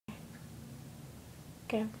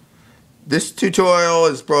Okay. This tutorial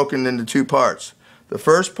is broken into two parts. The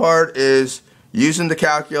first part is using the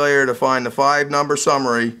calculator to find the 5-number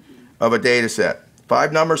summary of a data set.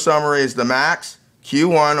 5-number summary is the max,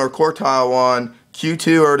 Q1 or quartile 1,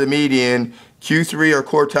 Q2 or the median, Q3 or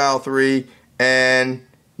quartile 3, and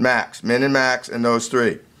max, min and max, and those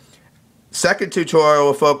three. Second tutorial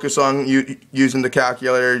will focus on using the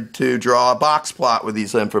calculator to draw a box plot with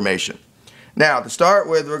these information. Now, to start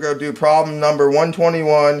with, we're going to do problem number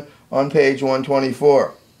 121 on page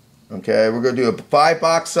 124. Okay, we're going to do a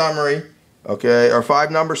 5-box summary, okay, or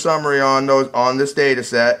 5-number summary on this data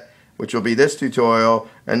set, which will be this tutorial,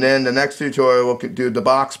 and then the next tutorial we'll do the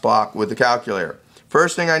box plot with the calculator.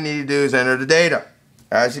 First thing I need to do is enter the data.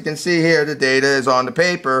 As you can see here, the data is on the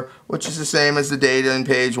paper, which is the same as the data on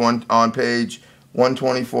page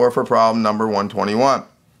 124 for problem number 121.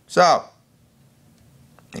 So,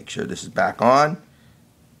 make sure this is back on.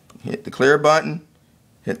 Hit the clear button.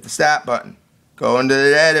 Hit the stat button. Go into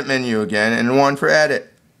the edit menu again, and 1 for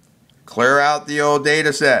edit. Clear out the old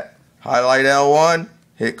data set. Highlight L1,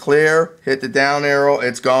 hit clear, hit the down arrow,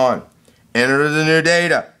 it's gone. Enter the new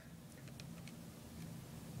data.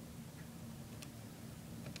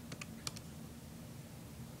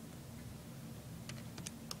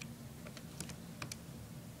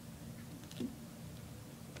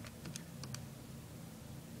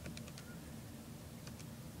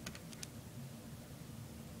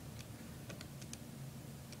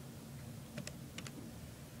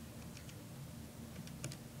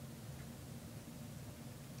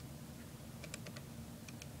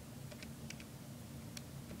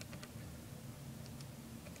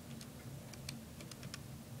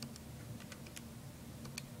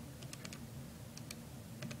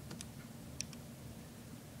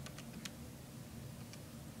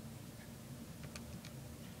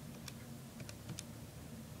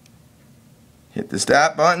 Hit the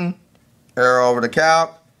stat button, arrow over to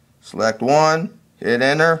calc, select 1, hit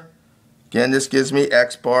enter. Again, this gives me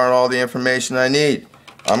X bar and all the information I need.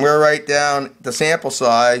 I'm going to write down the sample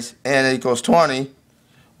size, n equals 20.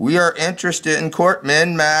 We are interested in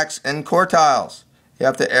min, max, and quartiles. You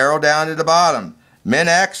have to arrow down to the bottom. Min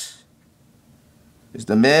X is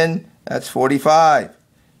the min, that's 45.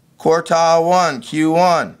 Quartile 1,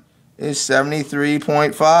 Q1, is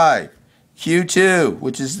 73.5. Q2,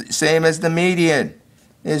 which is the same as the median,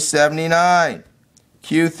 is 79.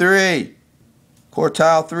 Q3,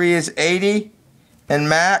 quartile 3 is 80, and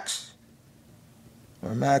max,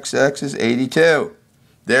 or max X, is 82.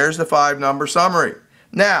 There's the 5-number summary.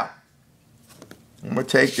 Now, I'm going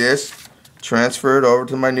to take this, transfer it over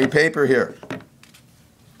to my new paper here,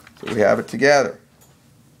 so we have it together.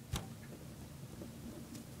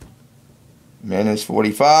 Min is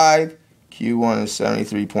 45. Q1 is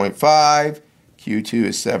 73.5, Q2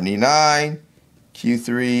 is 79,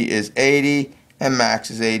 Q3 is 80, and max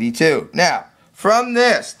is 82. Now, from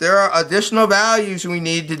this, there are additional values we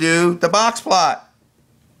need to do the box plot.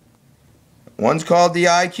 One's called the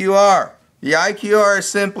IQR. The IQR is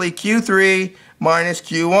simply Q3 minus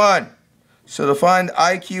Q1. So to find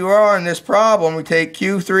IQR in this problem, we take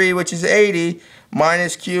Q3, which is 80,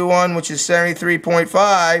 minus Q1, which is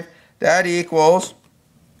 73.5. That equals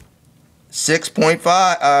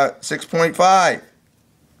 6.5.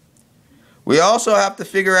 We also have to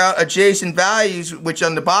figure out adjacent values, which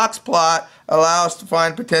on the box plot allow us to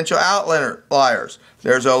find potential outliers.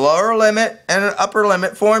 There's a lower limit and an upper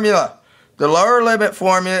limit formula. The lower limit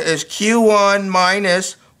formula is Q1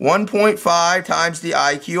 minus 1.5 times the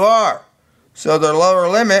IQR. So the lower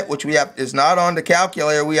limit, which is not on the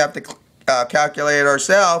calculator, we have to calculate it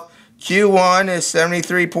ourselves. Q1 is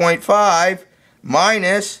 73.5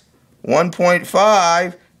 minus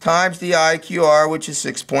 1.5 times the IQR, which is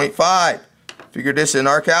 6.5. Figure this in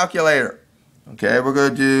our calculator. Okay, we're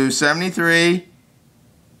going to do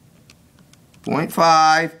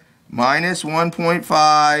 73.5 minus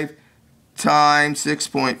 1.5 times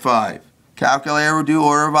 6.5. Calculator will do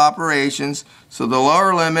order of operations, so the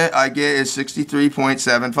lower limit I get is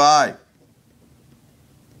 63.75.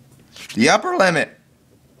 The upper limit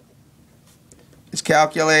is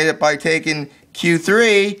calculated by taking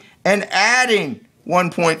Q3 and adding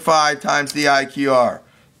 1.5 times the IQR.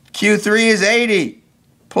 Q3 is 80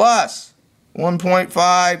 plus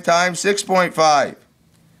 1.5 times 6.5.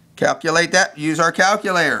 Calculate that, use our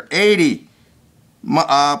calculator. 80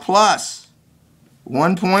 plus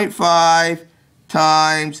 1.5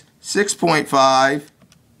 times 6.5,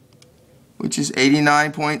 which is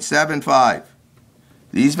 89.75.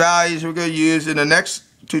 These values we're going to use in the next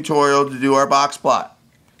tutorial to do our box plot.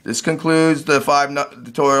 This concludes the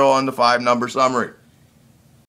tutorial on the 5-number summary.